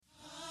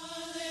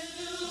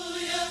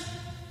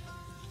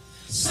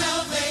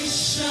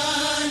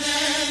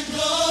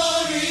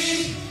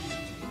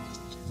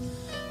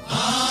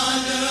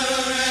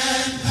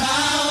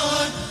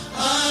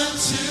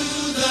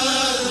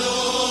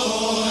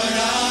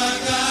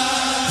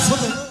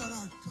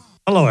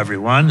Hello,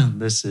 everyone.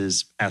 This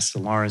is Pastor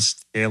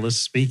Lawrence Taylor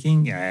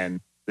speaking,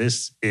 and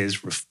this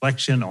is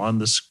Reflection on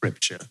the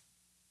Scripture.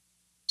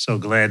 So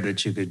glad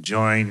that you could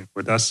join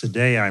with us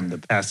today. I'm the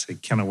pastor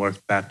at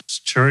Kenilworth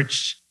Baptist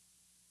Church,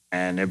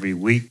 and every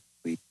week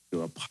we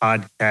do a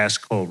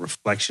podcast called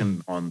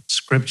Reflection on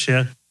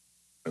Scripture,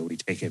 where we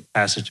take a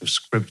passage of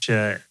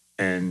Scripture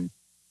and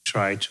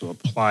try to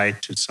apply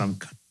it to some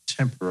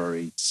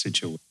contemporary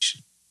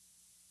situation.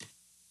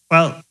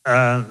 Well,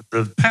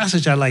 the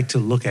passage I'd like to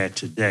look at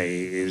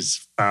today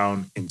is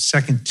found in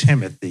 2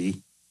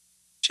 Timothy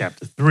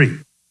chapter 3.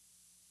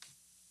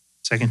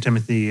 2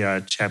 Timothy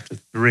chapter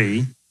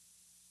 3,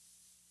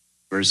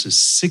 verses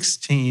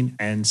 16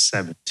 and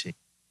 17.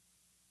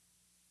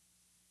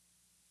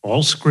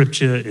 All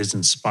scripture is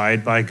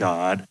inspired by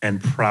God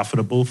and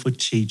profitable for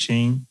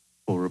teaching,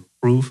 for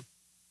reproof,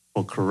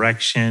 for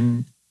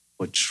correction,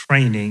 for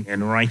training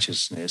in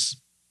righteousness,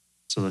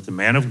 so that the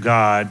man of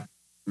God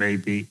may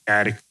be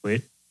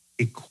adequate,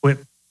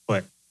 equipped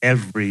for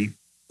every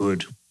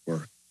good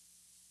work.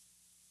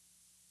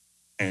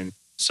 And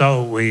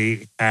so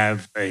we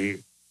have a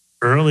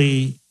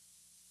early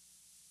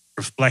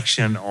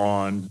reflection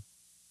on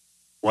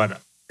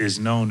what is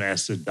known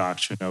as the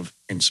doctrine of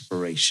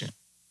inspiration.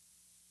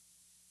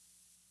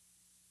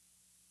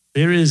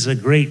 There is a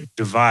great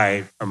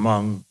divide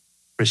among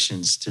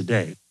Christians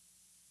today.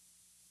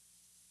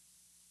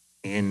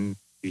 In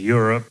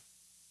Europe,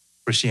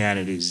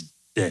 Christianity is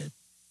dead.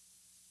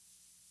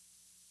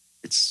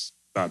 It's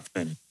about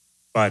finished.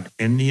 But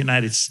in the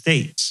United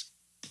States,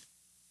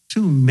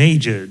 two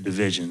major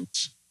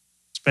divisions,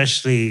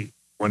 especially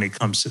when it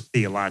comes to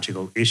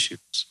theological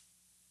issues,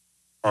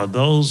 are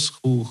those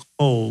who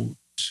hold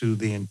to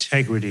the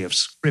integrity of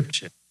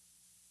Scripture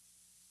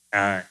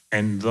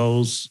and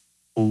those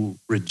who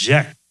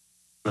reject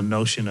the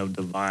notion of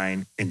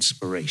divine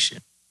inspiration.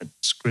 That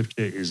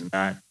Scripture is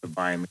not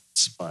divinely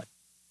inspired.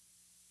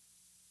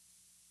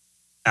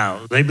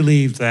 Now, they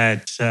believe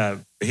that,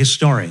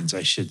 historians,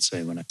 I should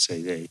say, when I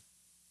say they,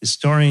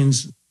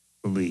 historians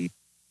believe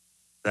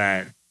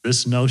that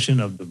this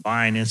notion of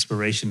divine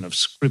inspiration of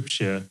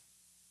Scripture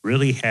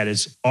really had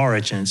its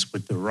origins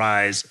with the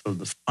rise of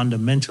the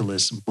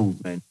fundamentalist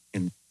movement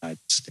in the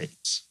United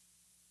States.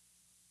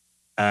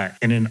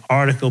 In an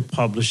article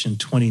published in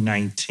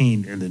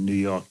 2019 in the New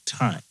York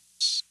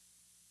Times,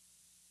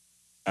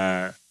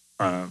 and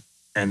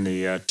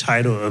the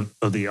title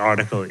of the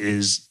article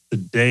is "The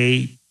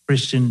Day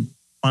Christian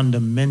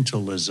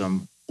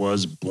Fundamentalism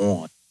Was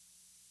Born."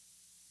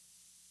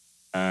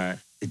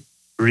 It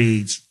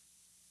reads,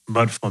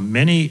 "But for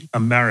many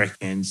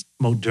Americans,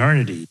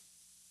 modernity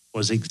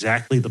was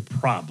exactly the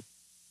problem,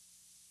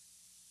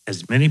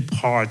 as many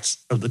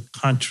parts of the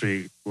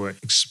country were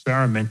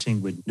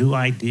experimenting with new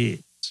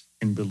ideas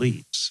and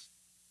beliefs.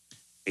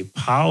 A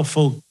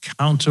powerful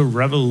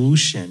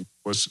counter-revolution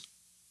was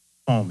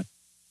forming,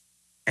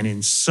 and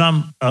in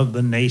some of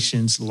the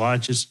nation's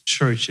largest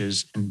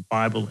churches and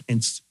Bible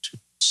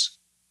institutes,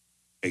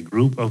 a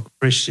group of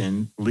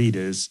Christian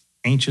leaders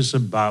anxious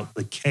about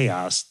the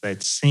chaos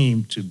that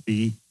seemed to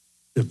be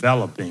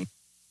developing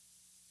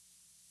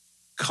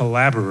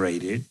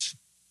collaborated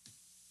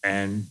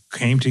and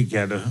came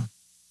together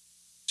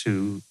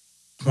to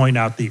point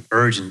out the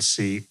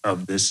urgency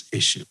of this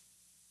issue.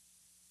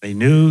 They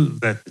knew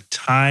that the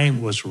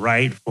time was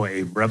right for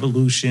a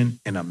revolution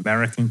in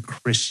American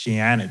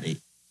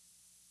Christianity.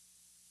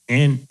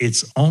 In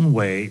its own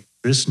way,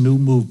 this new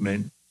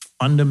movement,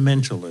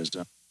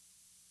 fundamentalism,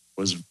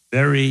 was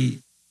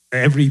every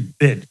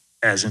bit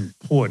as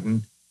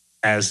important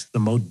as the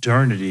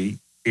modernity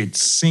it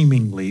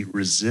seemingly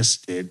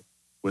resisted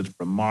with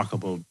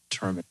remarkable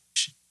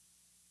determination."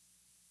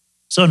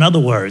 So in other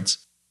words,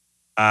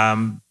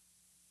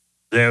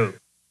 the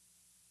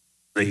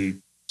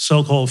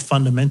so-called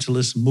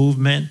fundamentalist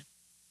movement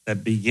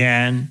that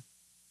began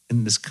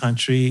in this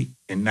country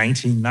in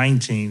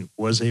 1919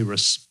 was a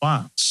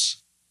response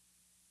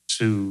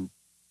to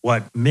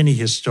what many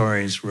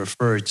historians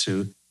refer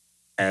to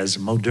as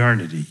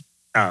modernity.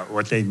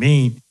 What they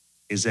mean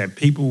is that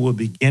people were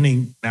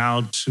beginning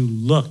now to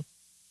look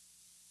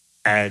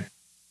at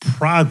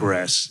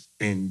progress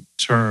in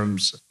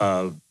terms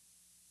of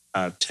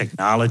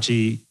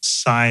technology,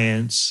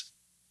 science,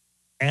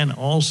 and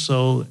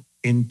also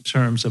in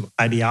terms of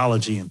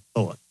ideology and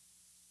thought.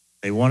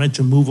 They wanted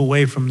to move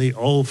away from the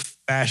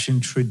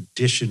old-fashioned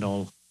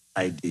traditional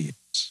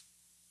ideas.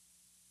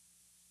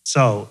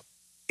 So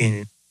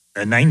in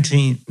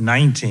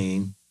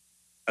 1919,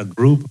 a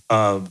group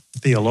of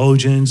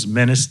theologians,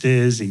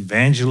 ministers,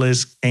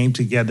 evangelists came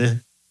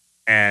together,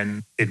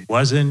 and it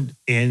wasn't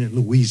in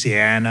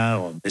Louisiana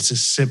or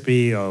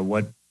Mississippi or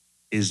what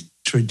is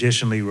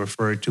traditionally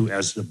referred to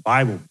as the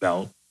Bible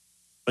Belt,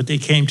 but they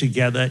came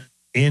together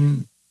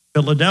in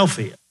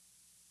Philadelphia.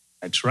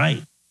 That's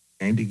right,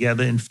 came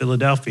together in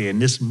Philadelphia.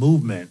 And this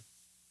movement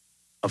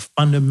of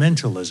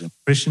fundamentalism,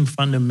 Christian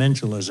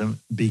fundamentalism,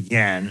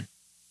 began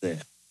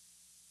there.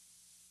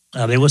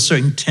 Now, there were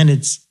certain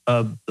tenets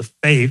of the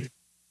faith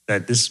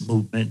that this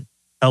movement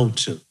held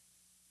to.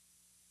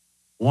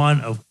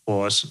 One, of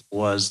course,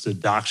 was the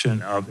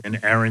doctrine of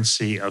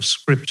inerrancy of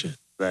Scripture,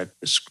 that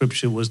the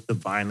Scripture was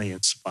divinely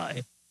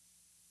inspired.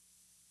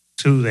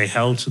 Two, they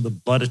held to the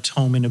blood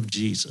atonement of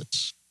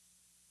Jesus.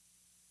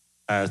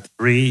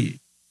 Three,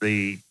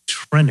 the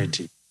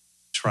Trinity,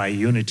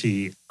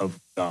 triunity of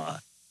God.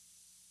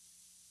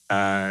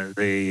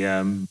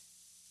 They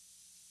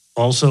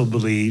also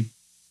believed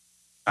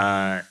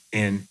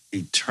in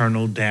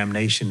eternal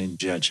damnation and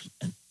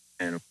judgment,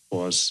 and of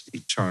course,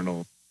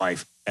 eternal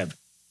life in heaven.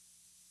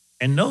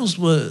 And those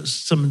were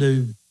some of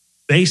the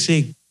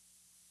basic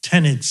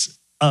tenets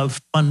of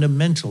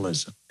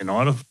fundamentalism in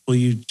order for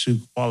you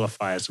to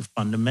qualify as a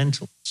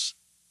fundamentalist.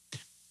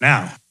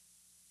 Now,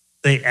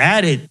 they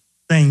added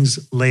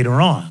things later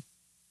on,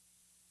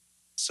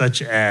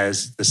 such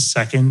as the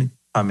second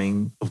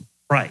coming of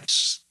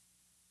Christ,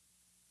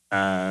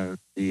 the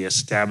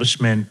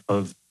establishment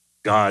of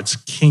God's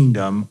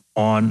kingdom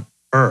on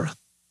earth.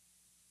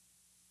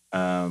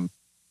 And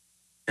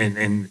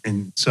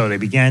so they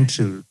began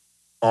to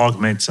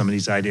augment some of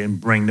these ideas and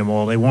bring them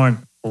all. They weren't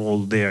all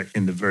there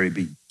in the very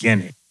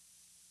beginning.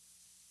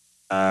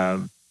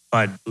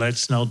 But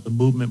let's note the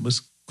movement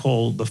was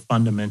called the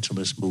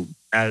fundamentalist movement.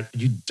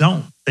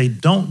 They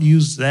don't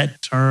use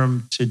that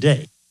term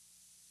today.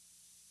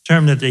 The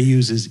term that they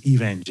use is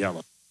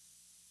evangelical.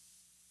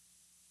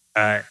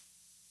 Well,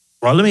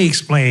 let me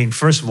explain,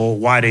 first of all,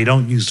 why they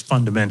don't use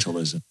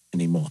fundamentalism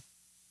anymore.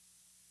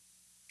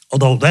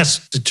 Although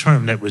that's the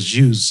term that was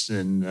used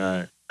in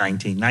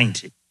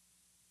 1990.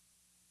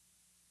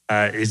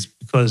 Is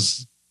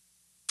because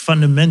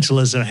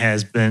fundamentalism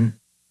has been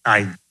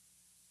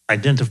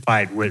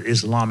identified with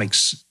Islamic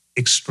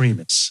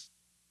extremists.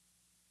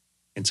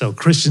 And so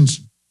Christians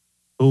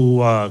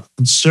who are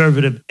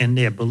conservative in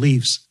their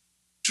beliefs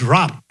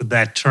dropped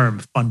that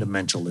term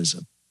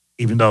fundamentalism,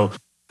 even though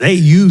they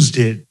used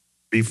it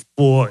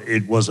before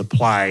it was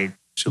applied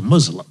to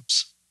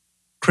Muslims.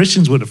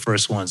 Christians were the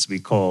first ones to be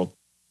called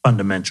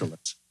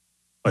fundamentalists.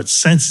 But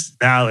since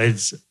now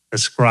it's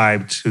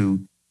ascribed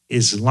to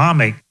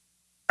Islamic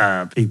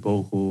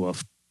people who are,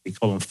 we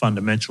call them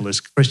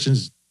fundamentalist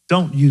Christians,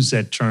 don't use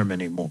that term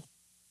anymore.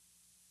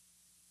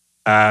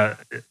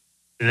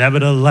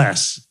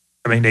 Nevertheless,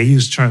 I mean, they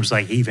use terms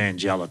like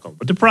evangelical.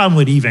 But the problem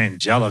with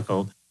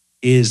evangelical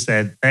is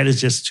that is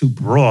just too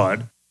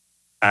broad.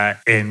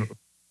 And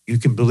you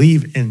can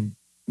believe in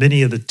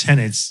many of the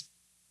tenets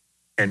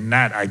and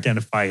not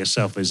identify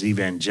yourself as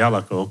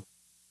evangelical.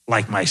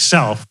 Like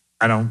myself,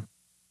 I don't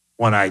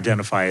want to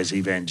identify as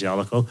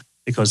evangelical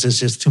because there's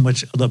just too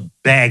much other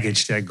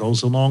baggage that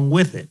goes along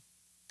with it.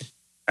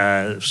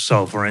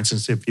 So, for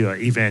instance, if you're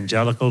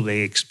evangelical,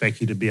 they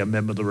expect you to be a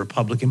member of the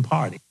Republican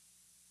Party.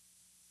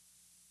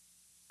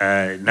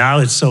 Now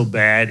it's so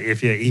bad,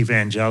 if you're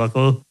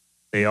evangelical,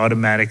 they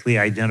automatically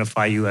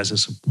identify you as a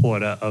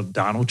supporter of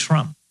Donald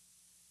Trump.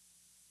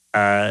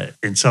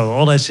 And so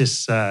all that's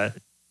just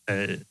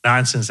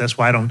nonsense. That's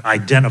why I don't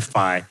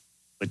identify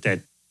with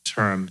that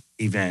term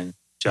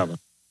evangelical.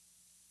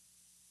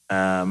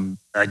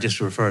 I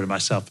just refer to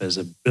myself as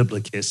a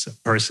biblicist, a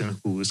person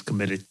who is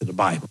committed to the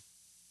Bible.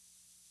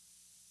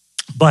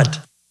 But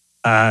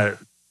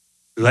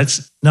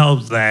let's know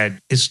that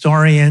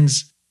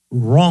historians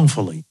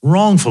wrongfully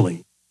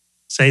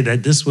say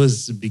that this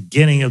was the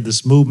beginning of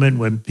this movement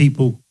when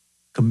people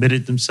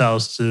committed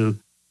themselves to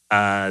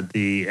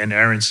the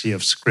inerrancy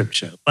of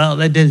Scripture. Well,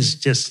 that is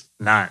just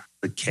not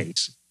the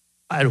case.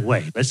 By the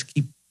way, let's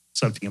keep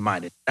something in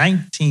mind. In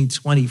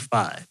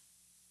 1925,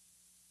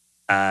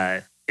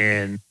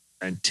 in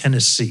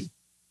Tennessee,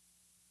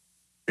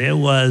 there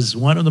was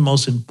one of the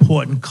most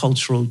important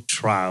cultural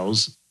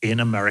trials in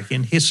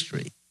American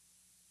history,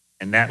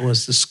 and that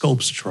was the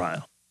Scopes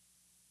trial.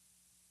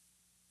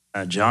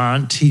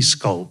 John T.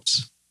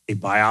 Scopes, a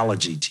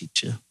biology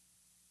teacher,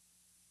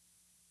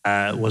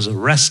 was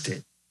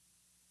arrested.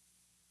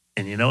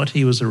 And you know what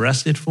he was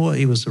arrested for?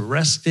 He was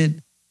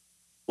arrested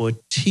for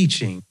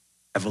teaching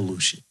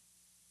evolution.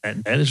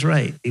 That is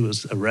right. He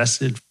was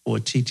arrested for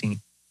teaching.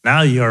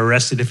 Now you're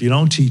arrested if you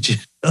don't teach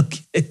it,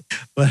 okay?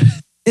 But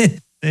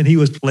then he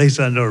was placed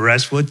under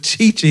arrest for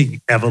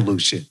teaching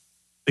evolution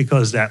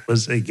because that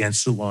was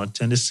against the law in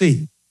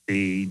Tennessee.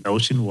 The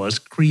notion was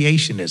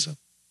creationism.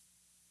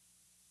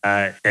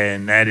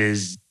 And that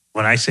is,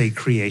 when I say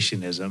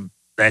creationism,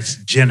 that's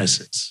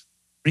Genesis.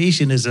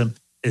 Creationism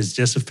is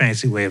just a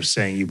fancy way of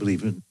saying you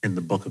believe in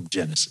the book of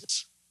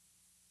Genesis.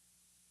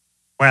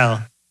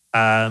 Well,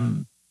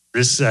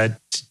 this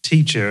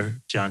teacher,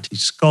 John T.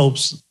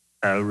 Scopes,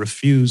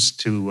 refused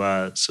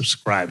to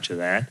subscribe to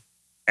that.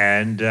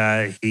 And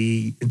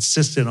he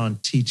insisted on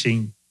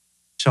teaching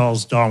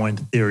Charles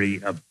Darwin's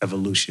theory of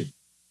evolution.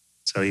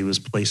 So he was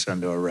placed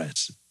under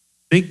arrest.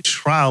 Big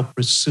trial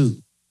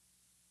pursued.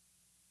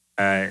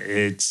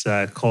 It's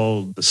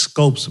called the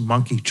Scopes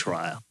monkey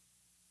trial.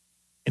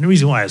 And the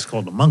reason why it's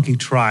called the monkey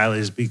trial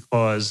is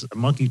because a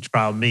monkey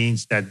trial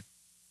means that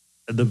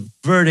the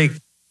verdict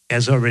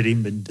has already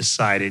been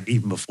decided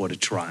even before the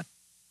trial.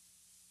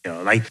 You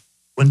know, like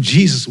when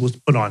Jesus was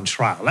put on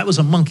trial, that was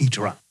a monkey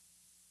trial.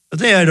 But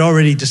they had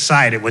already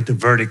decided what the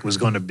verdict was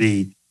going to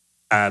be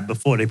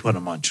before they put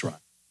him on trial.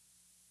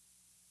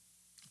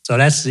 So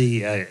that's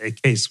the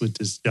case with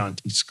this John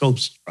T.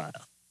 Scopes trial.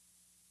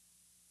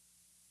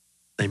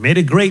 They made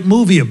a great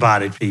movie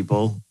about it,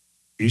 people.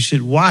 You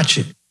should watch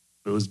it.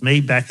 It was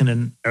made back in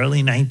the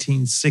early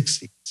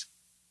 1960s.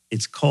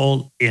 It's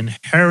called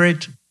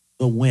Inherit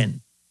the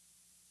Wind.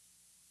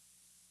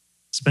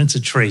 Spencer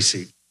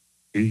Tracy.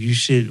 You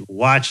should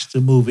watch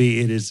the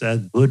movie. It is a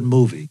good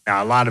movie.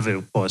 Now, a lot of it,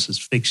 of course, is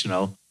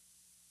fictional,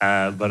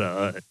 but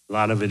a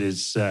lot of it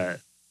is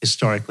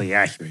historically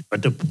accurate.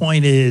 But the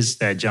point is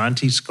that John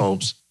T.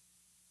 Scopes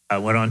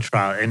went on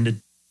trial,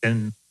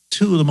 and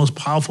two of the most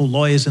powerful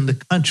lawyers in the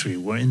country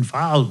were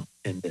involved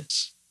in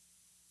this.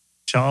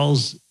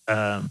 Clarence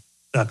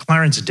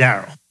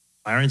Darrow.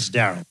 Clarence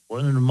Darrow,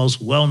 one of the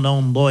most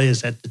well-known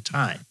lawyers at the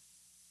time,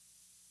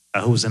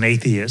 who was an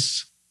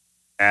atheist.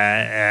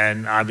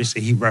 And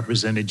obviously, he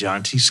represented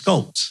John T.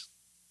 Scopes.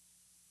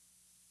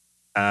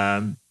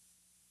 The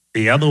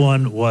other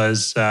one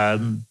was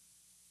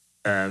Bryan,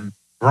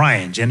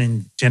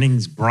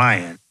 Jennings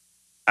Bryan,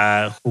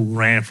 who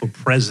ran for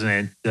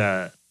president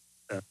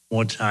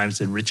more times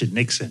than Richard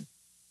Nixon,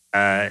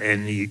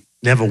 and he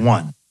never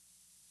won.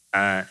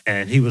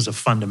 And he was a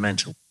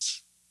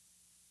fundamentalist.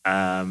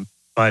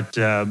 But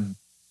the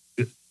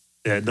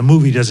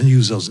movie doesn't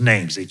use those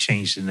names. They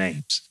changed the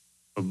names.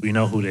 But we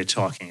know who they're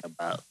talking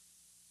about.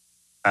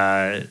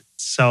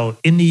 So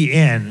in the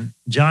end,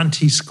 John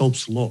T.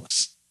 Scopes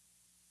lost.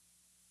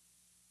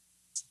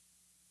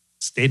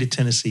 State of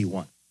Tennessee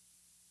won.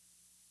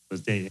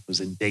 It was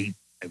in Dayton.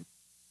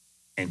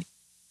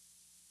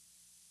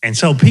 And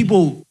so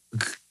people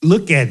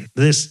look at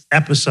this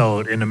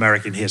episode in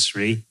American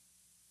history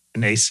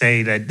and they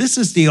say that this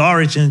is the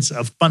origins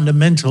of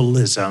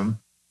fundamentalism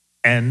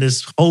and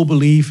this whole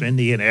belief in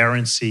the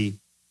inerrancy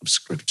of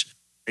Scripture.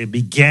 It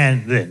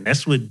began then.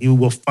 That's what you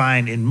will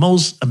find in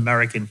most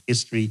American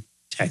history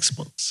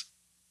textbooks.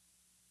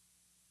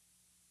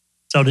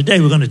 So today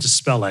we're going to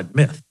dispel that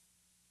myth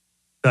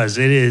because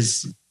it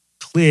is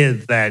clear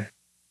that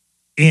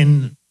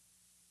in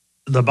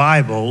the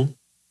Bible,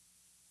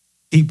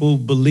 people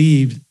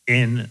believed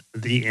in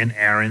the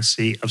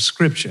inerrancy of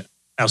Scripture.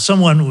 Now,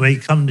 someone may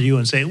come to you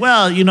and say,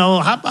 well,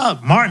 how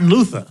about Martin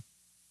Luther?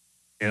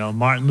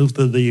 Martin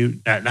Luther,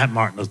 not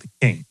Martin Luther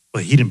King.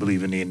 Well, he didn't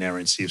believe in the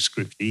inerrancy of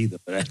Scripture either,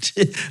 but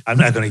I'm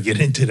not going to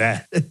get into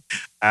that.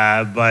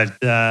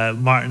 But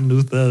Martin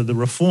Luther, the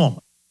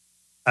reformer,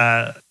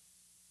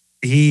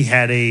 he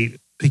had a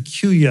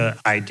peculiar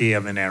idea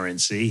of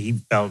inerrancy. He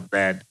felt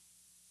that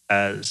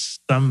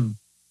some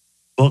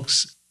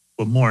books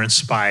were more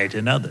inspired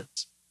than others.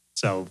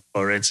 So,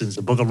 for instance,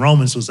 the book of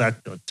Romans was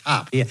at the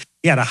top. He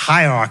had a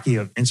hierarchy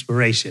of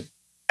inspiration.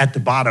 At the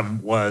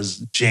bottom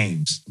was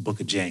James, the book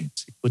of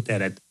James. He put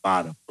that at the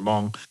bottom,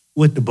 along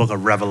with the book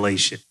of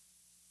Revelation.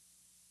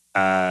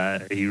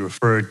 He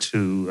referred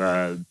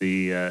to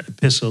the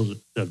epistle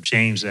of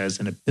James as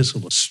an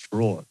epistle of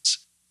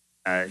straws.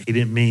 He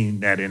didn't mean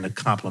that in a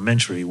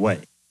complimentary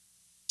way.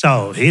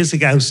 So here's the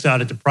guy who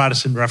started the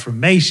Protestant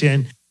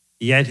Reformation,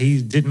 yet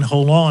he didn't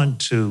hold on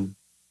to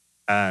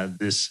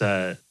this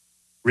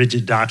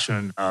rigid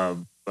doctrine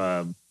of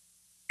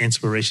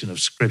inspiration of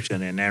Scripture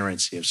and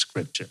inerrancy of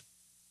Scripture.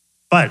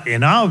 But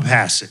in our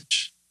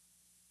passage,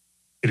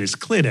 it is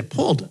clear that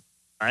Paul did.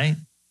 Right?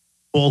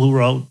 Paul, who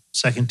wrote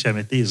 2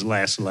 Timothy, his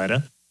last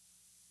letter,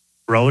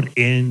 wrote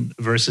in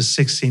verses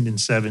 16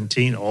 and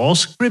 17, all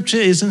Scripture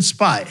is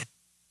inspired.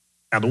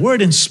 Now, the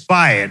word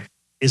inspired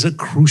is a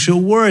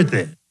crucial word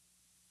there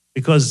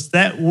because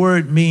that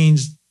word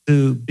means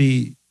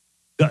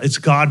it's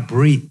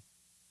God-breathed.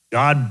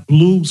 God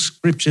blew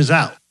Scriptures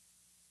out.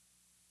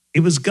 It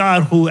was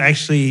God who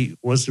actually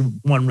was the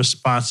one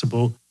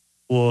responsible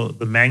for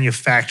the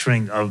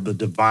manufacturing of the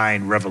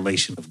divine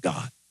revelation of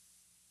God.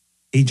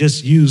 He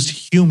just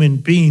used human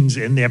beings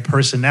and their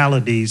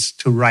personalities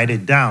to write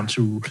it down,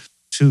 to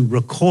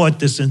record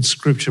this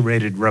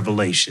inscripturated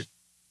revelation.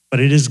 But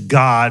it is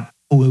God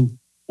who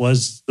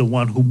was the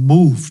one who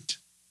moved.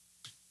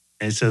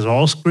 And it says,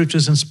 all Scripture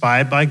is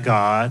inspired by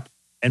God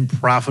and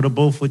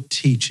profitable for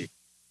teaching.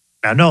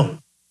 Now, no,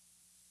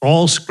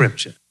 all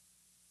Scripture.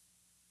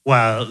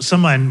 Well,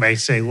 someone might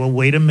say, well,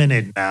 wait a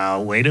minute.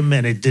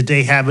 Did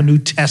they have a New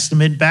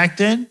Testament back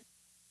then?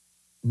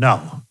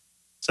 No.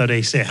 So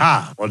they say,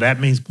 well, that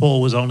means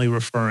Paul was only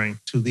referring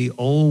to the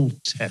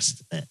Old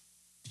Testament.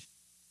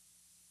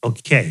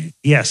 Okay,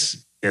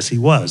 yes, he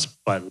was.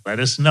 But let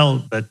us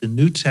note that the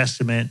New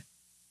Testament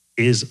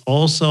is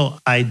also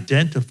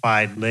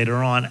identified later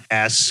on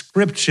as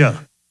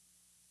Scripture.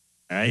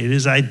 Right? It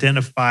is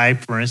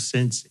identified, for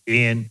instance,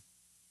 in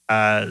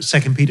 2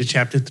 Peter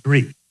chapter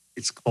 3.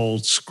 It's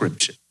called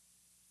Scripture.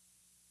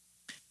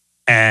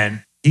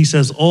 And he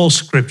says all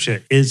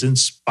Scripture is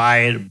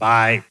inspired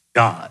by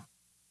God.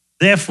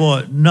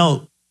 Therefore,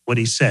 note what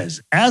he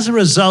says. As a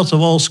result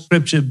of all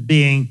Scripture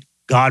being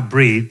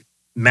God-breathed,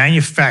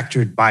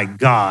 manufactured by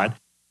God,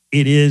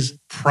 it is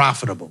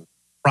profitable.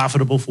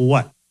 Profitable for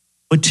what?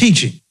 For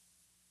teaching.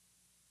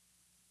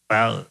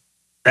 Well,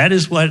 that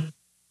is what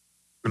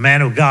the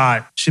man of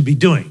God should be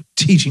doing,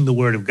 teaching the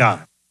word of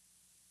God.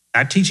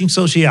 Not teaching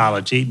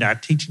sociology,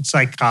 not teaching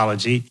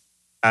psychology,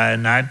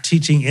 not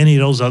teaching any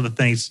of those other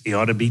things. He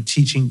ought to be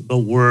teaching the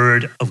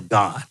word of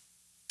God.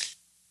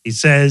 He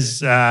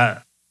says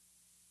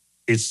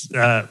it's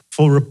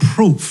for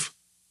reproof.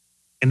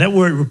 And that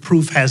word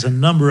reproof has a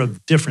number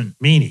of different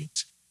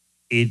meanings.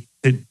 It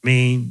could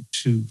mean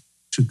to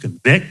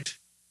convict,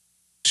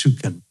 to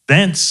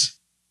convince,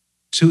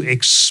 to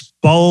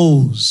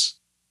expose,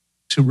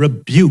 to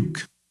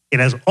rebuke. It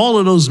has all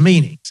of those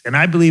meanings. And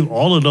I believe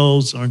all of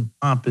those are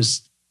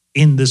encompassed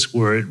in this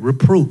word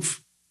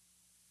reproof.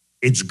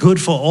 It's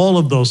good for all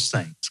of those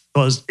things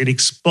because it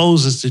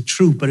exposes the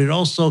truth, but it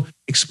also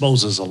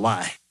exposes a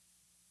lie.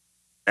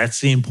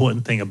 That's the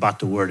important thing about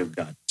the word of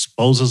God. It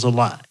exposes a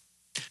lie.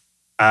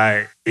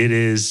 It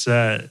is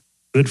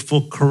good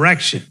for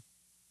correction.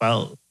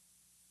 Well,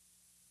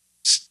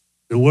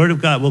 the word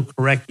of God will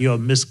correct your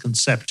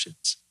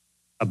misconceptions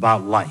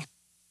about life.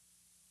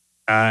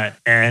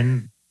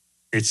 And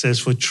it says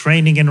for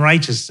training in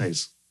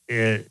righteousness.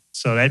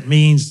 So that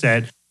means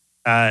that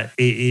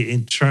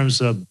in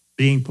terms of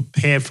being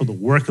prepared for the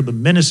work of the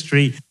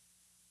ministry,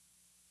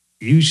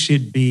 you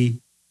should be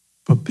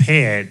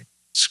prepared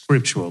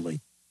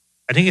scripturally.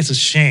 I think it's a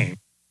shame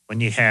when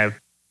you have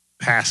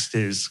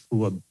pastors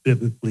who are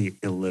biblically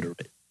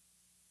illiterate.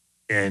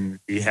 And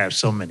you have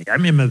so many. I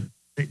remember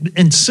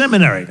in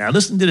seminary, now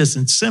listen to this,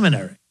 in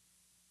seminary,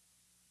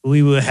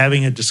 we were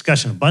having a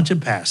discussion, a bunch of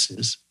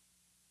pastors,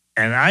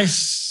 and I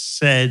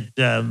said,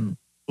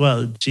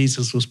 well,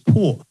 Jesus was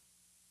poor.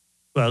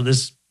 Well,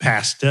 this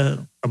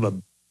pastor of a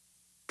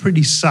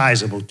pretty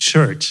sizable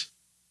church,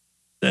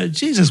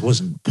 Jesus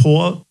wasn't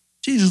poor,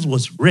 Jesus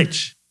was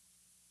rich.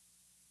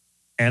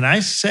 And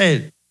I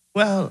said,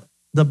 well,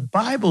 the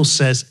Bible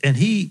says, and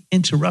he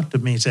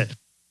interrupted me and said,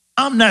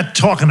 I'm not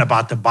talking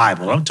about the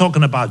Bible, I'm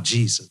talking about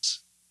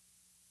Jesus.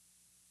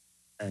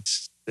 I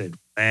said,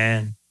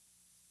 man,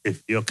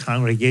 if your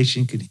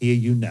congregation could hear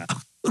you now.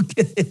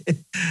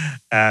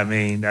 I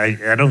mean,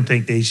 I don't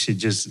think they should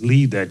just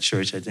leave that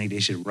church. I think they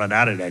should run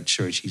out of that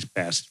church he's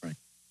pastoring.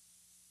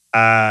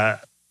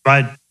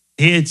 But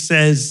here it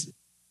says,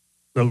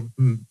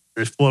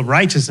 for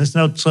righteousness,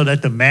 so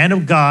that the man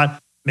of God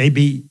may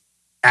be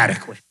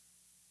adequate.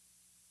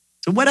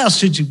 So what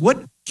else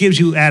what gives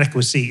you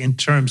adequacy in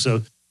terms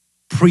of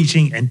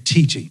preaching and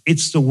teaching?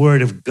 It's the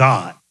word of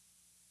God,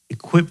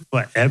 equipped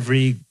for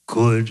every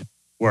good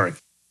work.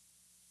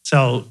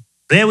 So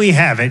there we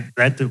have it,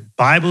 that the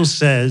Bible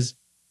says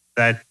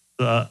that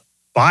the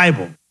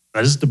Bible,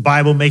 that is the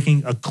Bible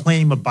making a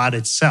claim about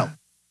itself.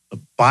 The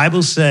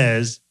Bible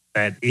says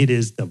that it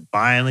is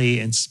divinely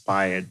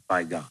inspired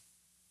by God.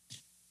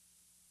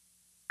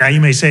 Now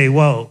you may say,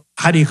 well,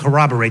 how do you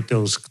corroborate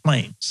those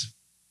claims?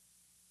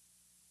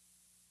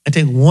 I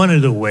think one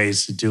of the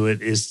ways to do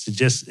it is to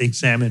just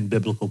examine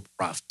biblical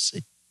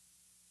prophecy.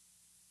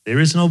 There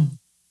is no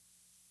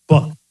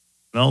book,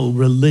 no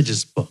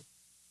religious book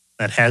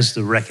that has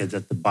the record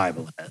that the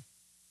Bible has.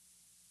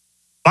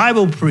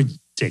 Bible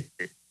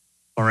predicted,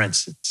 for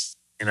instance,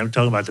 and I'm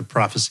talking about the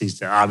prophecies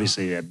that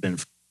obviously have been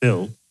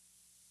fulfilled.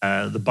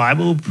 The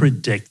Bible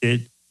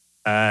predicted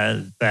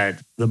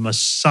that the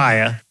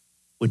Messiah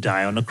would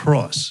die on the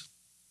cross.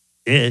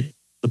 The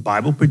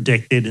Bible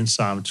predicted in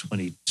Psalm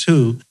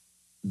 22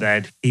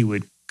 that he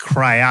would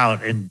cry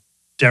out in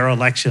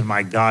dereliction,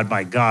 my God,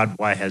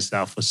 why hast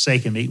thou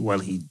forsaken me? Well,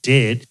 he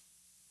did.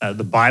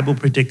 The Bible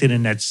predicted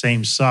in that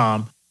same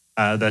psalm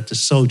that the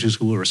soldiers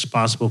who were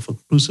responsible for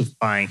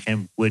crucifying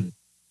him would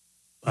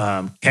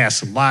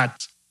cast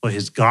lots for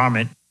his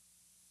garment,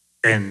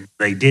 and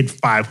they did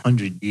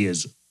 500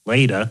 years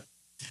later.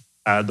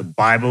 The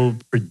Bible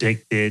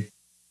predicted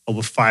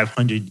over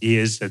 500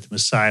 years that the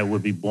Messiah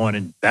would be born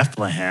in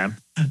Bethlehem.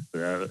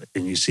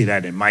 And you see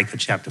that in Micah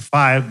chapter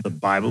 5. The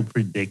Bible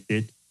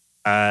predicted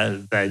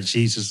that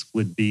Jesus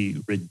would be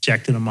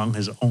rejected among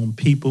his own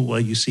people. Well,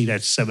 you see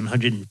that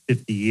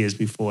 750 years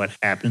before it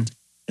happened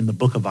in the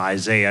book of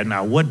Isaiah.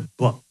 Now, what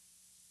book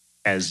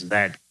has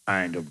that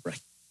kind of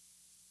record?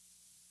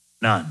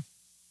 None.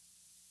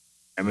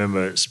 I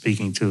remember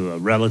speaking to a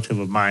relative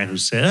of mine who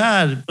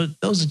said, but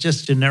those are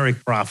just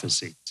generic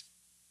prophecies.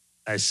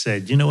 I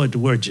said, you know what the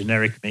word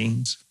generic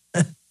means?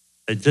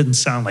 It didn't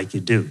sound like you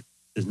do.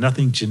 There's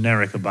nothing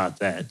generic about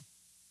that.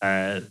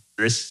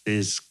 This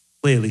is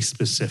clearly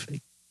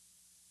specific.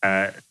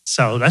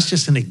 So that's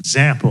just an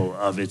example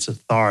of its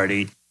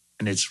authority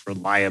and its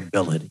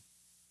reliability.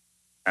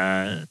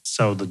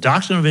 So the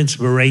doctrine of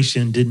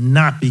inspiration did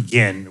not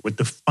begin with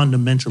the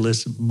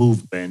fundamentalist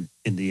movement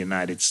in the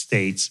United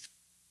States.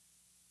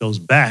 It goes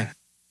back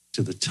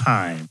to the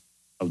time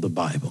of the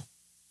Bible.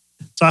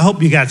 So I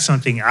hope you got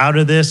something out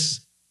of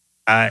this,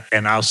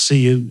 and I'll see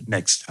you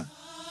next time.